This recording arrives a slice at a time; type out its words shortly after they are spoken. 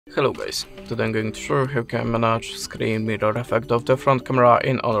Hello guys, today I'm going to show you how you can manage screen mirror effect of the front camera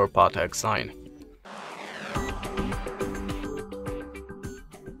in Honor Pad X9.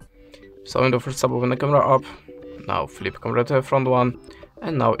 So in the first step, open the camera up, now flip camera to the front one,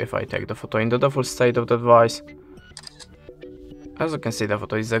 and now if I take the photo in the default state of the device, as you can see the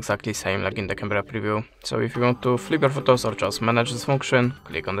photo is exactly same like in the camera preview. So if you want to flip your photos or just manage this function,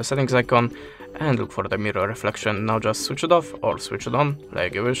 click on the settings icon and look for the mirror reflection. Now just switch it off or switch it on,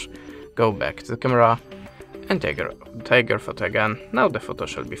 like you wish. Go back to the camera and take your photo again. Now the photo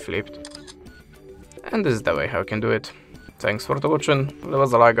shall be flipped. And this is the way how you can do it. Thanks for watching, leave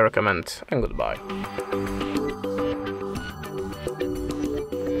us a like or a comment, and goodbye.